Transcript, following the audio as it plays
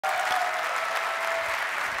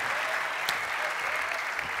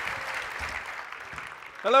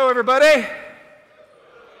Hello, everybody.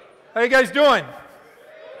 How you guys doing?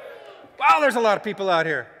 Wow, there's a lot of people out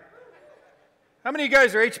here. How many of you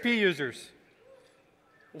guys are HP users?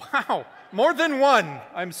 Wow, more than one.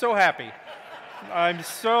 I'm so happy. I'm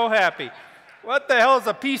so happy. What the hell is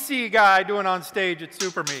a PC guy doing on stage at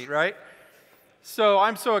SuperMeet, right? So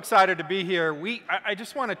I'm so excited to be here. I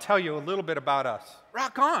just want to tell you a little bit about us.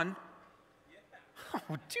 Rock on?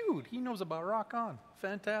 Oh, dude, he knows about Rock On.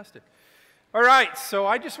 Fantastic. All right, so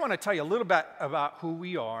I just want to tell you a little bit about who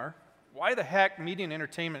we are, why the heck media and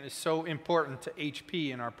entertainment is so important to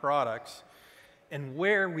HP and our products, and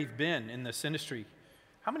where we've been in this industry.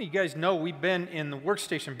 How many of you guys know we've been in the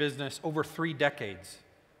workstation business over 3 decades?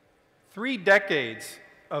 3 decades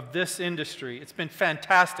of this industry. It's been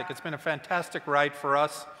fantastic. It's been a fantastic ride for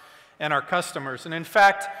us and our customers. And in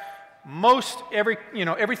fact,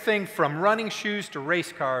 everything from running shoes to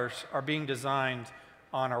race cars are being designed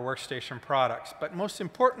on our workstation products. But most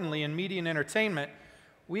importantly, in media and entertainment,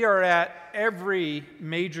 we are at every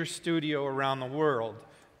major studio around the world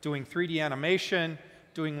doing 3D animation,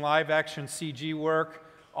 doing live action CG work.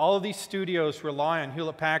 All of these studios rely on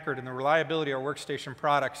Hewlett-Packard and the reliability of our workstation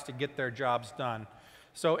products to get their jobs done.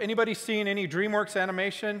 So anybody seen any DreamWorks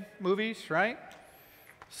animation movies, right?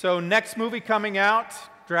 So next movie coming out,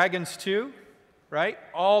 Dragons 2, right?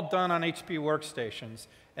 All done on HP Workstations.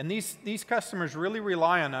 And these customers really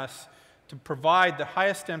rely on us to provide the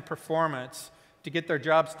highest end performance to get their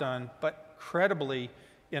jobs done, but credibly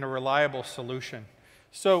in a reliable solution.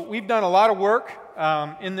 So we've done a lot of work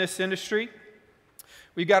in this industry.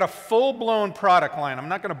 We've got a full-blown product line. I'm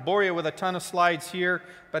not going to bore you with a ton of slides here,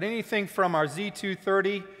 but anything from our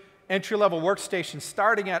Z230 entry-level workstation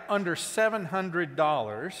starting at under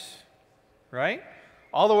 $700, right?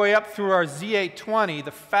 All the way up through our Z820,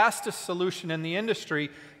 the fastest solution in the industry,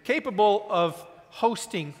 capable of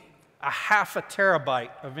hosting a ½ terabyte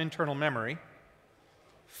of internal memory,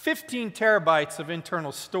 15 terabytes of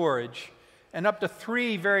internal storage, and up to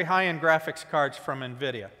 3 very high-end graphics cards from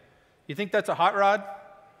NVIDIA. You think that's a hot rod?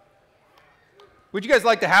 Would you guys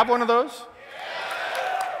like to have one of those?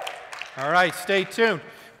 Yeah. All right, stay tuned.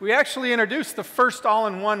 We actually introduced the first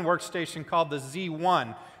all-in-one workstation called the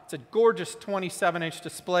Z1. It's a gorgeous 27-inch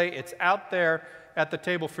display. It's out there at the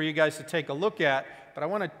table for you guys to take a look at, but I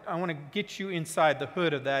want to get you inside the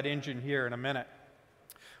hood of that engine here in a minute.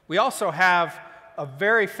 We also have a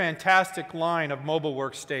very fantastic line of mobile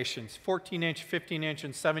workstations, 14-inch, 15-inch,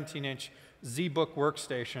 and 17-inch ZBook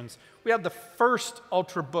workstations. We have the first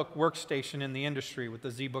Ultrabook workstation in the industry with the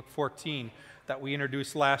ZBook 14 that we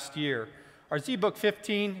introduced last year. Our ZBook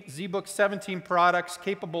 15, ZBook 17 products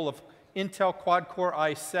capable of Intel quad-core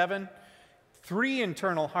i7, 3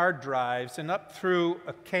 internal hard drives, and up through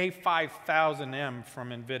a K5000M from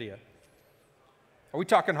NVIDIA. Are we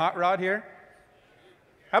talking hot rod here?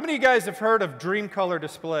 How many of you guys have heard of Dreamcolor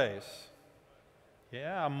displays?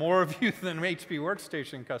 Yeah, more of you than HP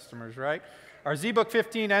Workstation customers, right? Our ZBook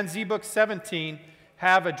 15 and ZBook 17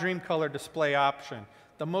 have a Dreamcolor display option,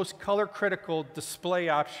 the most color-critical display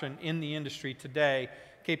option in the industry today,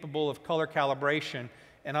 capable of color calibration.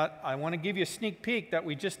 And I want to give you a sneak peek that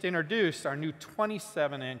we just introduced our new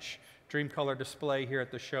 27-inch Dreamcolor display here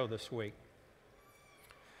at the show this week.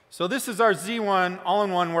 So this is our Z1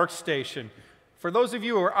 all-in-one workstation. For those of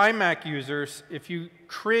you who are iMac users, if you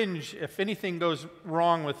cringe, if anything goes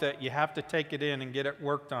wrong with it, you have to take it in and get it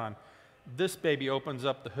worked on. This baby opens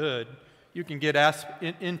up the hood. You can get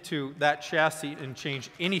into that chassis and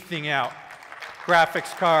change anything out.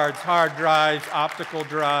 Graphics cards, hard drives, optical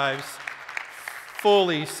drives.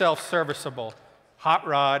 Fully self-serviceable. Hot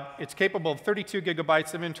rod. It's capable of 32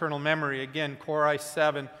 gigabytes of internal memory. Again, Core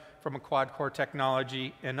i7 from a quad-core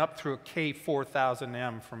technology and up through a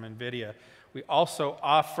K4000M from NVIDIA. We also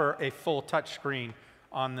offer a full touchscreen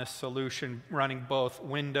on this solution running both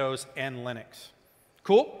Windows and Linux.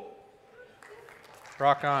 Cool?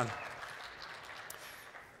 Rock on.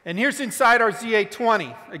 And here's inside our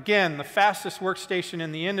Z820. Again, the fastest workstation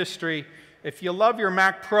in the industry. If you love your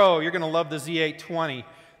Mac Pro, you're going to love the Z820.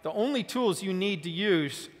 The only tools you need to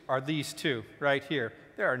use are these two right here.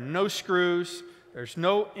 There are no screws. There's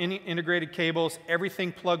no integrated cables.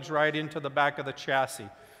 Everything plugs right into the back of the chassis.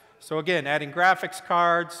 So again, adding graphics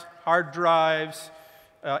cards, hard drives,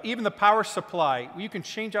 even the power supply. You can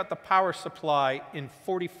change out the power supply in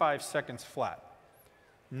 45 seconds flat.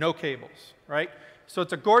 No cables, right? So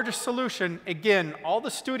it's a gorgeous solution. Again, all the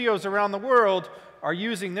studios around the world are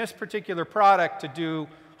using this particular product to do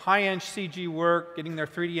high-end CG work, getting their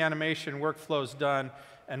 3D animation workflows done,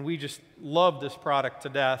 and we just love this product to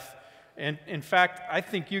death. And in fact, I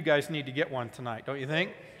think you guys need to get one tonight, don't you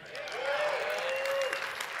think?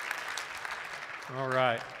 All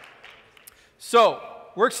right. So,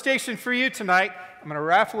 workstation for you tonight. I'm going to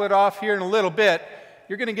raffle it off here in a little bit.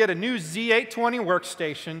 You're going to get a new Z820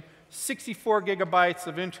 workstation, 64 gigabytes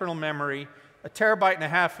of internal memory, 1.5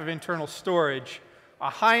 terabytes of internal storage, a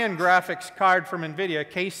high-end graphics card from NVIDIA,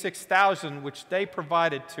 K6000, which they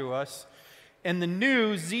provided to us, and the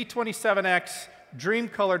new Z27X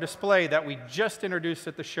Dreamcolor display that we just introduced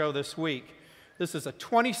at the show this week. This is a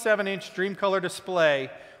 27-inch Dreamcolor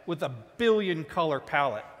display with a 1 billion color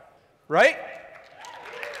palette, right?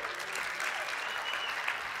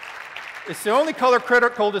 It's the only color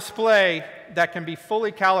critical display that can be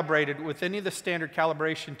fully calibrated with any of the standard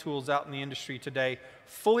calibration tools out in the industry today,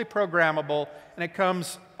 fully programmable, and it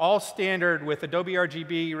comes all standard with Adobe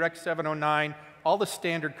RGB, Rec 709, all the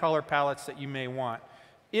standard color palettes that you may want.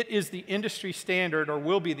 It is the industry standard, or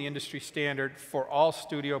will be the industry standard, for all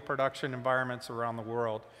studio production environments around the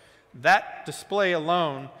world. That display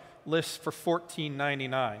alone lists for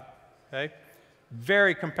 $14.99, okay?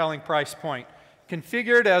 Very compelling price point.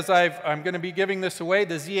 Configured as I'm going to be giving this away,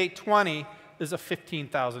 the Z820 is a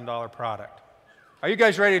 $15,000 product. Are you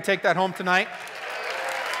guys ready to take that home tonight?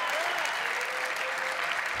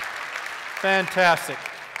 Fantastic.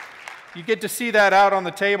 You get to see that out on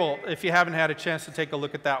the table if you haven't had a chance to take a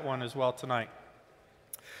look at that one as well tonight.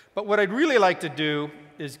 But what I'd really like to do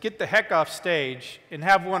is get the heck off stage and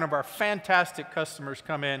have one of our fantastic customers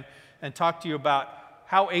come in and talk to you about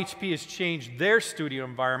how HP has changed their studio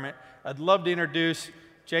environment. I'd love to introduce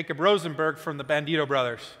Jacob Rosenberg from the Bandito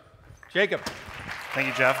Brothers. Jacob. Thank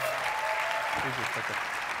you, Jeff.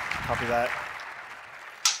 Copy that.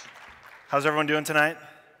 How's everyone doing tonight?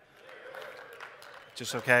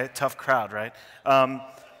 Just okay? Tough crowd, right? I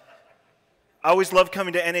always loved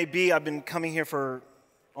coming to NAB. I've been coming here for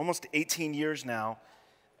almost 18 years now.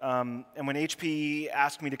 And when HP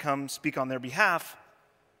asked me to come speak on their behalf,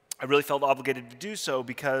 I really felt obligated to do so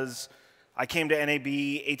because I came to NAB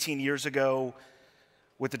 18 years ago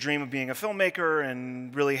with the dream of being a filmmaker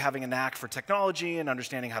and really having a knack for technology and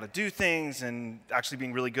understanding how to do things and actually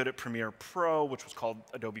being really good at Premiere Pro, which was called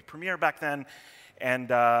Adobe Premiere back then.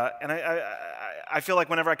 And I feel like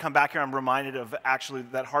whenever I come back here, I'm reminded of actually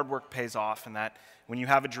that hard work pays off, and that when you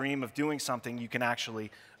have a dream of doing something, you can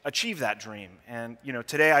actually achieve that dream. And you know,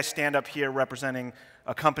 today I stand up here representing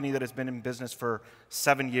a company that has been in business for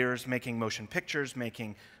 7 years, making motion pictures,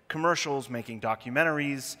 making commercials, making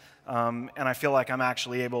documentaries, and I feel like I'm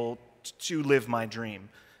actually able to live my dream.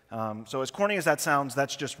 So as corny as that sounds,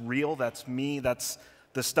 that's just real. That's me. That's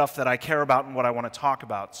the stuff that I care about and what I want to talk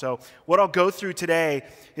about. So what I'll go through today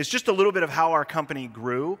is just a little bit of how our company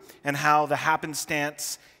grew and how the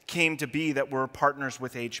happenstance came to be that we're partners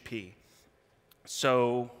with HP.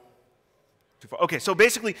 Okay, so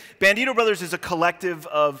basically, Bandito Brothers is a collective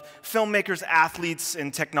of filmmakers, athletes,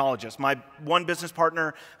 and technologists. My one business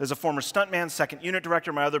partner is a former stuntman, second unit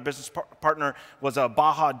director. My other business partner was a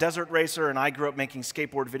Baja desert racer, and I grew up making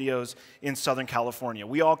skateboard videos in Southern California.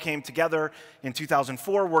 We all came together in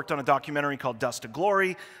 2004, worked on a documentary called Dust to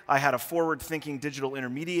Glory. I had a forward-thinking digital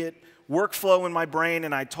intermediate workflow in my brain,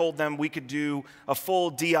 and I told them we could do a full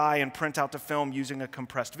DI and print out to film using a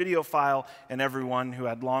compressed video file, and everyone who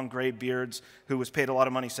had long gray beards who was paid a lot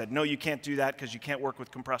of money said, no, you can't do that because you can't work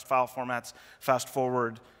with compressed file formats. Fast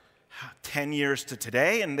forward 10 years to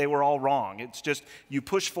today, and they were all wrong. It's just you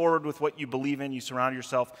push forward with what you believe in, you surround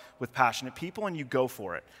yourself with passionate people, and you go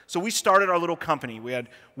for it. So we started our little company. We had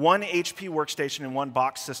one HP workstation and one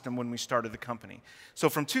box system when we started the company. So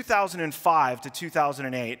from 2005 to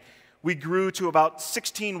 2008, we grew to about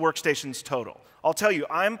 16 workstations total. I'll tell you,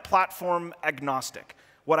 I'm platform agnostic.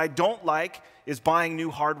 What I don't like is buying new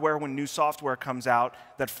hardware when new software comes out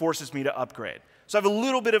that forces me to upgrade. So I have a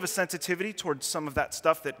little bit of a sensitivity towards some of that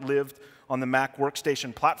stuff that lived on the Mac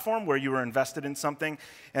workstation platform where you were invested in something,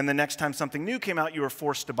 and the next time something new came out, you were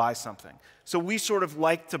forced to buy something. So we sort of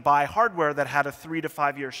liked to buy hardware that had a 3 to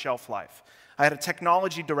 5 year shelf life. I had a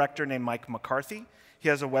technology director named Mike McCarthy. He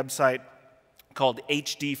has a website called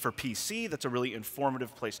HD for PC. That's a really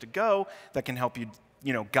informative place to go that can help you,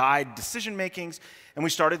 guide decision makings. And we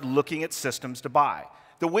started looking at systems to buy.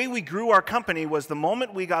 The way we grew our company was the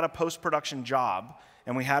moment we got a post-production job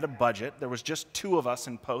and we had a budget, there was just 2 of us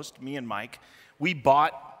in post, me and Mike, we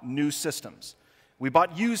bought new systems. We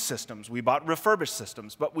bought used systems, we bought refurbished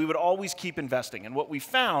systems, but we would always keep investing. And what we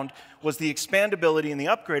found was the expandability and the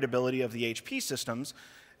upgradability of the HP systems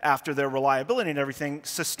after their reliability and everything,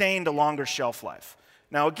 sustained a longer shelf life.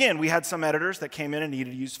 Now again, we had some editors that came in and needed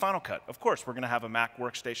to use Final Cut. Of course, we're going to have a Mac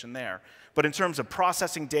workstation there. But in terms of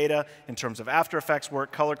processing data, in terms of After Effects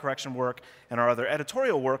work, color correction work, and our other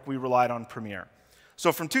editorial work, we relied on Premiere.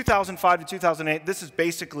 So from 2005 to 2008, this is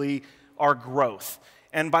basically our growth.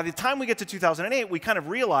 And by the time we get to 2008, we kind of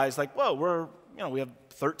realize, like, whoa, we have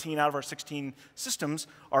 13 out of our 16 systems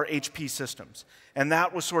are HP systems. And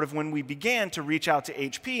that was sort of when we began to reach out to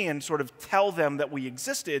HP and sort of tell them that we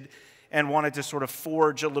existed and wanted to sort of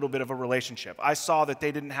forge a little bit of a relationship. I saw that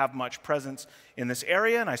they didn't have much presence in this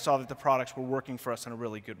area, and I saw that the products were working for us in a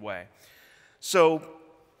really good way. So,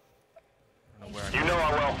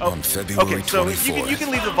 On February okay, so 24th. you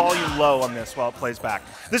can leave the volume low on this while it plays back.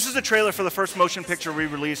 This is a trailer for the first motion picture we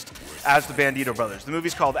released as the Bandito Brothers. The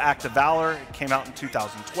movie's called Act of Valor. It came out in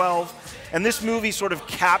 2012. And this movie sort of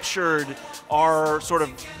captured our sort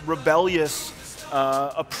of rebellious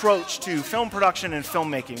approach to film production and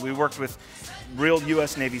filmmaking. We worked with real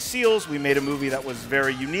US Navy SEALs. We made a movie that was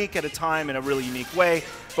very unique at a time in a really unique way,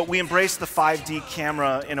 but we embraced the 5D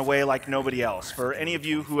camera in a way like nobody else. For any of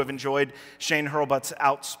you who have enjoyed Shane Hurlbut's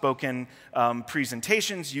outspoken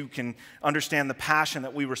presentations, you can understand the passion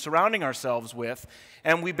that we were surrounding ourselves with,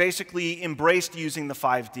 and we basically embraced using the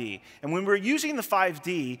 5D. And when we were using the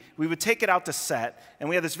 5D, we would take it out to set, and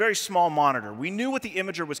we had this very small monitor. We knew what the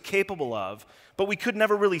imager was capable of, but we could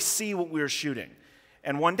never really see what we were shooting.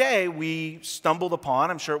 And one day, we stumbled upon,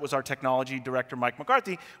 I'm sure it was our technology director, Mike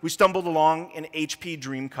McCarthy, we stumbled along an HP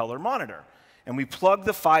Dreamcolor monitor. And we plugged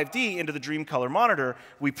the 5D into the Dreamcolor monitor,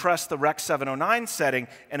 we pressed the Rec 709 setting,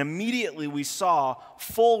 and immediately we saw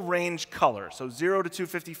full range color. So 0 to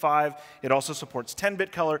 255, it also supports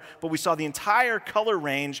 10-bit color, but we saw the entire color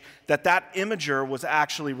range that that imager was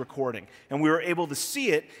actually recording. And we were able to see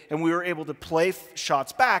it, and we were able to play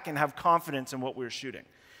shots back and have confidence in what we were shooting.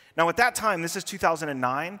 Now, at that time, this is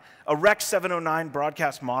 2009, a Rec 709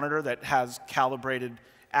 broadcast monitor that has calibrated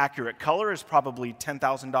accurate color is probably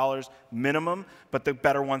 $10,000 minimum, but the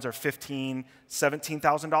better ones are $15,000,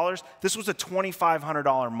 $17,000. This was a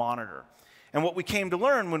 $2,500 monitor. And what we came to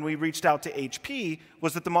learn when we reached out to HP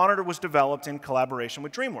was that the monitor was developed in collaboration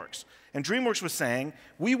with DreamWorks. And DreamWorks was saying,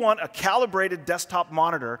 we want a calibrated desktop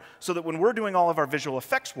monitor so that when we're doing all of our visual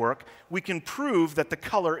effects work, we can prove that the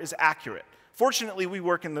color is accurate. Fortunately, we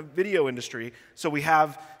work in the video industry, so we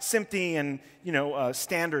have SMPTE and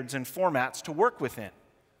standards and formats to work within.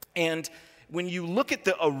 And when you look at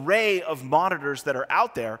the array of monitors that are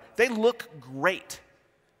out there, they look great,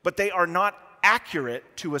 but they are not accurate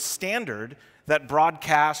to a standard that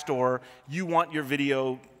broadcast or you want your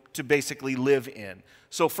video to basically live in.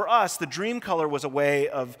 So for us, the Dreamcolor was a way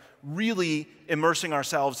of really immersing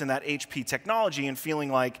ourselves in that HP technology and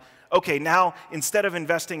feeling like, okay, now instead of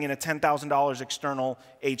investing in a $10,000 external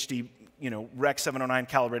HD, Rec 709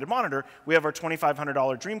 calibrated monitor, we have our $2,500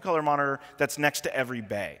 Dreamcolor monitor that's next to every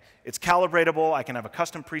bay. It's calibratable, I can have a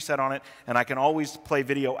custom preset on it, and I can always play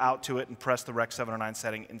video out to it and press the Rec 709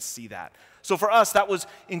 setting and see that. So for us, that was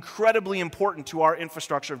incredibly important to our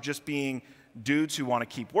infrastructure of just being dudes who want to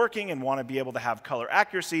keep working and want to be able to have color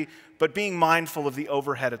accuracy, but being mindful of the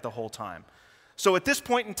overhead at the whole time. So at this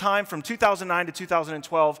point in time, from 2009 to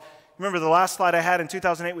 2012, remember the last slide I had in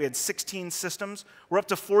 2008, we had 16 systems. We're up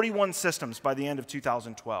to 41 systems by the end of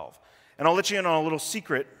 2012. And I'll let you in on a little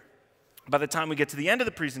secret by the time we get to the end of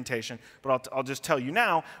the presentation, but I'll just tell you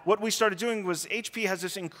now. What we started doing was HP has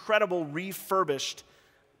this incredible refurbished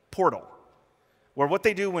portal, where what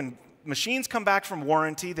they do when machines come back from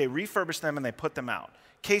warranty, they refurbish them and they put them out.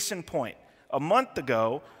 Case in point, a month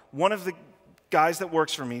ago, one of the guys that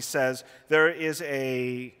works for me says there is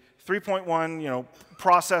a 3.1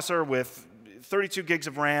 processor with 32 gigs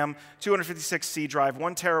of RAM, 256 C drive,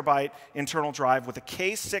 1 terabyte internal drive with a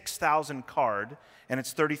K6000 card, and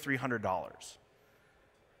it's $3,300.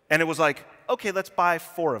 And it was like, okay, let's buy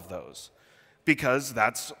 4 of those, because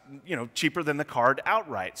that's cheaper than the card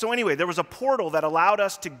outright. So anyway, there was a portal that allowed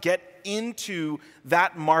us to get into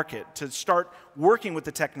that market, to start working with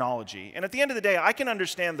the technology. And at the end of the day, I can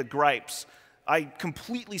understand the gripes. I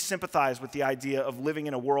completely sympathize with the idea of living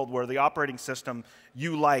in a world where the operating system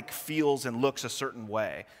you like feels and looks a certain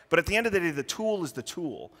way. But at the end of the day, the tool is the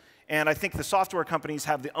tool. And I think the software companies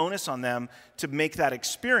have the onus on them to make that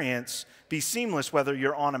experience be seamless, whether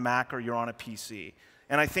you're on a Mac or you're on a PC.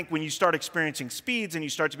 And I think when you start experiencing speeds and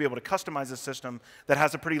you start to be able to customize a system that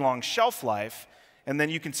has a pretty long shelf life, and then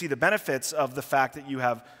you can see the benefits of the fact that you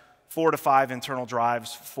have 4 to 5 internal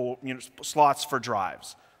drives, slots for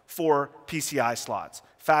drives, 4 PCI slots,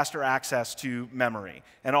 faster access to memory,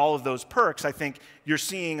 and all of those perks, I think you're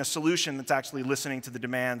seeing a solution that's actually listening to the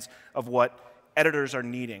demands of what editors are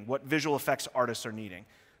needing, what visual effects artists are needing.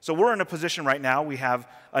 So we're in a position right now, we have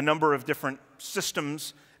a number of different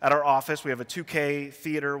systems at our office. We have a 2K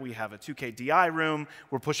theater, we have a 2K DI room,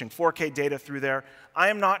 we're pushing 4K data through there. I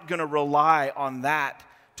am not going to rely on that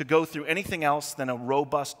to go through anything else than a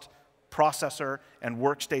robust processor and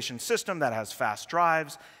workstation system that has fast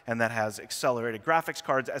drives and that has accelerated graphics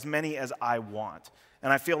cards, as many as I want.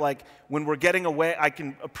 And I feel like when we're getting away, I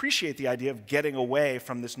can appreciate the idea of getting away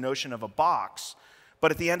from this notion of a box,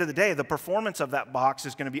 but at the end of the day, the performance of that box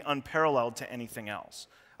is going to be unparalleled to anything else.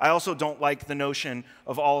 I also don't like the notion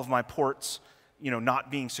of all of my ports, not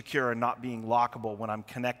being secure and not being lockable when I'm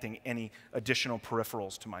connecting any additional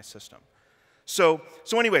peripherals to my system. So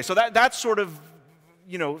anyway, that's sort of,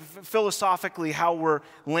 philosophically how we're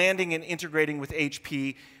landing and integrating with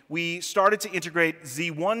HP. We started to integrate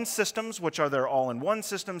Z1 systems, which are their all-in-one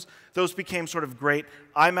systems. Those became sort of great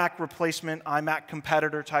iMac replacement, iMac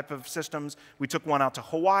competitor type of systems. We took one out to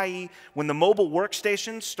Hawaii. When the mobile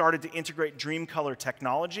workstations started to integrate Dreamcolor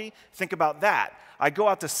technology, think about that. I go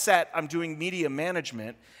out to set, I'm doing media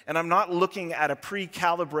management, and I'm not looking at a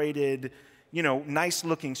pre-calibrated,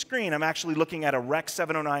 nice-looking screen. I'm actually looking at a Rec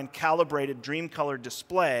 709 calibrated Dreamcolor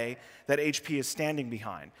display that HP is standing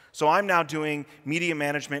behind. So I'm now doing media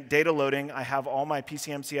management, data loading. I have all my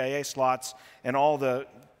PCMCIA slots and all the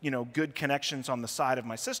good connections on the side of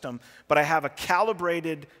my system, but I have a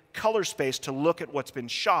calibrated color space to look at what's been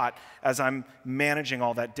shot as I'm managing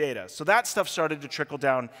all that data. So that stuff started to trickle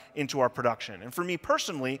down into our production. And for me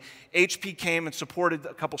personally, HP came and supported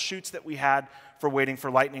a couple shoots that we had for Waiting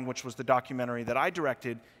for Lightning, which was the documentary that I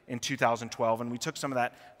directed in 2012, and we took some of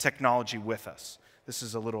that technology with us. This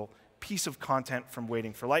is a little piece of content from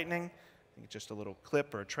Waiting for Lightning. I think it's just a little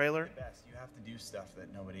clip or a trailer. You have to do stuff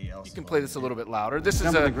that nobody else. You can play this a little bit louder. This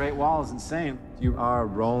is The Great Wall is insane. You are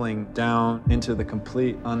rolling down into the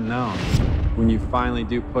complete unknown. When you finally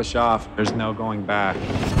do push off, there's no going back.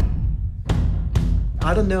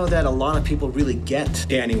 I don't know that a lot of people really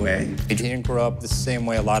get anyway. We didn't grow up the same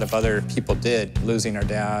way a lot of other people did, losing our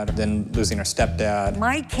dad, then losing our stepdad.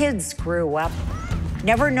 My kids grew up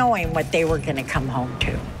never knowing what they were going to come home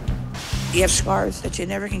to. You have scars that you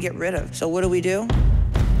never can get rid of. So what do?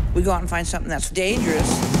 We go out and find something that's dangerous.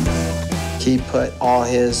 He put all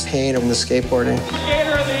his pain on the skateboarding.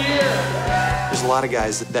 Skater of the year! There's a lot of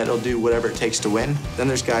guys that'll do whatever it takes to win. Then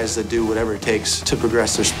there's guys that do whatever it takes to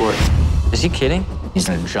progress their sport. Is he kidding? He's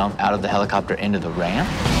gonna jump out of the helicopter into the ramp?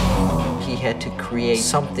 He had to create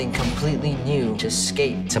something completely new to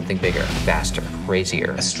skate. Something bigger, faster,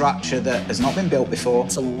 crazier. A structure that has not been built before.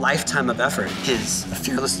 It's a lifetime of effort. His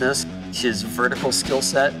fearlessness, his vertical skill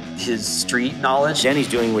set, his street knowledge. Danny's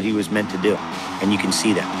doing what he was meant to do, and you can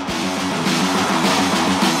see that.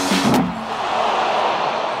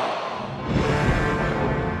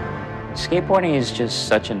 Skateboarding is just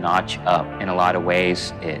such a notch up. In a lot of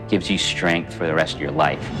ways, it gives you strength for the rest of your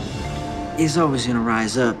life. He's always gonna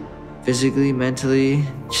rise up. Physically, mentally,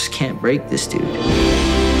 just can't break this dude.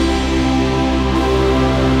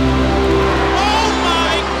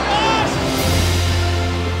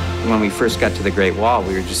 When we first got to the Great Wall,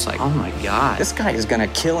 we were just like, oh my God, This guy is gonna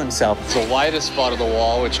kill himself. It's the widest spot of the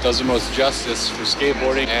wall, which does the most justice for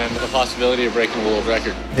skateboarding and the possibility of breaking a world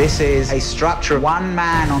record. This is a structure one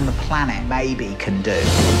man on the planet maybe can do.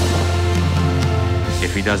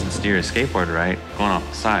 If he doesn't steer his skateboard right, going off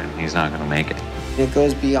the side, he's not going to make it. It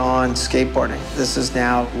goes beyond skateboarding. This is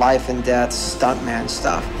now life and death stuntman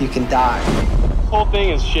stuff. You can die. The whole thing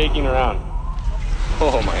is shaking around.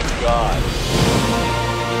 Oh my God.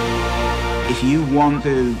 If you want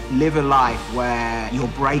to live a life where you're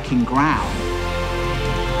breaking ground,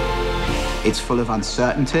 it's full of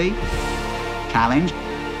uncertainty, challenge,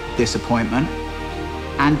 disappointment,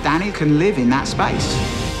 and Danny can live in that space.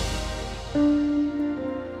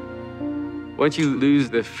 Once you lose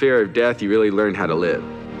the fear of death, you really learn how to live.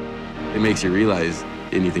 It makes you realize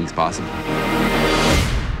anything's possible.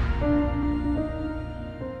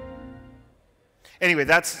 Anyway,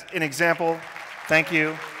 that's an example. Thank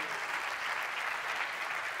you.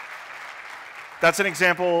 That's an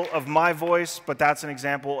example of my voice, but that's an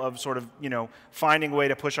example of sort of, finding a way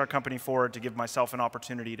to push our company forward, to give myself an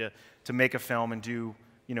opportunity to make a film and do,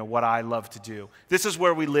 what I love to do. This is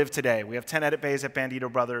where we live today. We have 10 edit bays at Bandito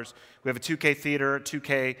Brothers. We have a 2K theater, a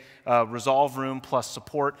 2K resolve room plus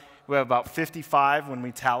support. We have about 55 when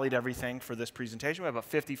we tallied everything for this presentation. We have about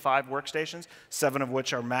 55 workstations, 7 of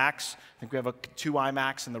which are Macs. I think we have 2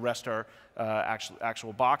 iMacs and the rest are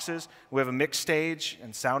actual boxes. We have a mixed stage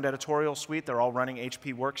and sound editorial suite. They're all running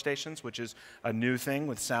HP Workstations, which is a new thing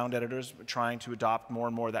with sound editors trying to adopt more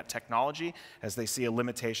and more of that technology as they see a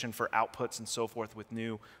limitation for outputs and so forth with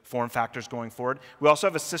new form factors going forward. We also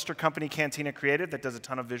have a sister company, Cantina Creative, that does a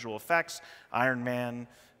ton of visual effects, Iron Man,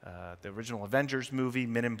 the original Avengers movie,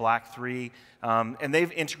 Men in Black 3, and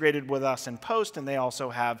they've integrated with us in post, and they also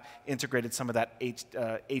have integrated some of that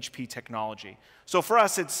HP technology. So for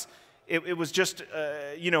us, it was just,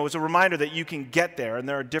 you know, it was a reminder that you can get there, and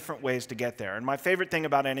there are different ways to get there. And my favorite thing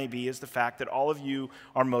about NAB is the fact that all of you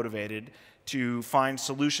are motivated to find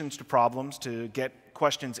solutions to problems, to get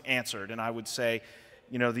questions answered. And I would say,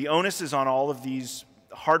 you know, the onus is on all of these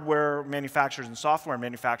hardware manufacturers and software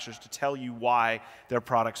manufacturers to tell you why their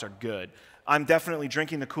products are good. I'm definitely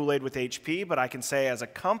drinking the Kool-Aid with HP, but I can say as a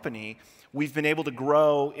company, we've been able to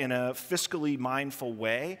grow in a fiscally mindful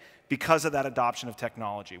way because of that adoption of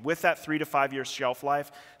technology. With that 3 to 5 year shelf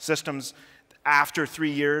life, systems after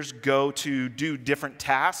 3 years go to do different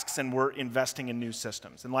tasks, and we're investing in new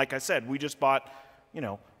systems. And like I said, we just bought, you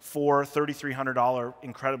know, 4 $3,300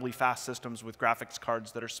 incredibly fast systems with graphics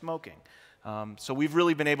cards that are smoking. So we've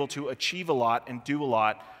really been able to achieve a lot and do a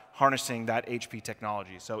lot harnessing that HP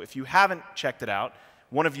technology. So if you haven't checked it out,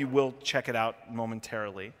 one of you will check it out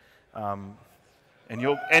momentarily, and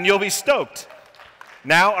you'll be stoked.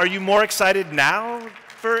 Now, are you more excited now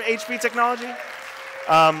for HP technology?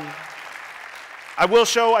 I will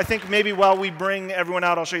show, I think maybe while we bring everyone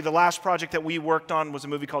out, I'll show you the last project that we worked on was a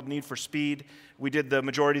movie called Need for Speed. We did the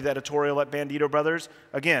majority of the editorial at Bandito Brothers.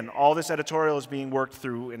 Again, all this editorial is being worked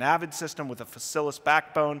through an Avid system with a Facilis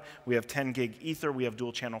backbone. We have 10 gig ether, we have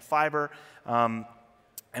dual channel fiber, and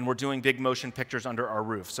we're doing big motion pictures under our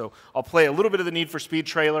roof. So I'll play a little bit of the Need for Speed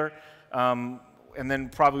trailer, and then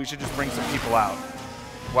probably we should just bring some people out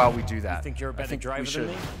while we do that. You think you're a better driver than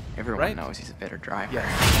me? Everyone knows he's a better driver. Yeah.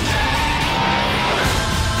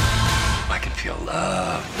 I can feel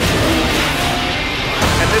love.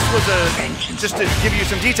 And this was a, just to give you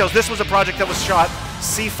some details, this was a project that was shot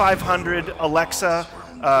C500, Alexa,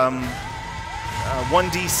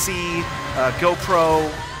 1DC, GoPro,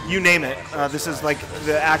 you name it. This is like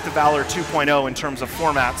the Act of Valor 2.0 in terms of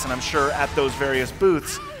formats, and I'm sure at those various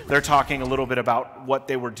booths, they're talking a little bit about what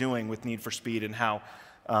they were doing with Need for Speed and how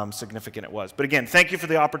significant it was. But again, thank you for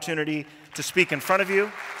the opportunity to speak in front of you.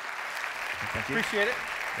 Thank you. Appreciate it.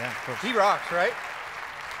 Yeah, of course. He rocks, right?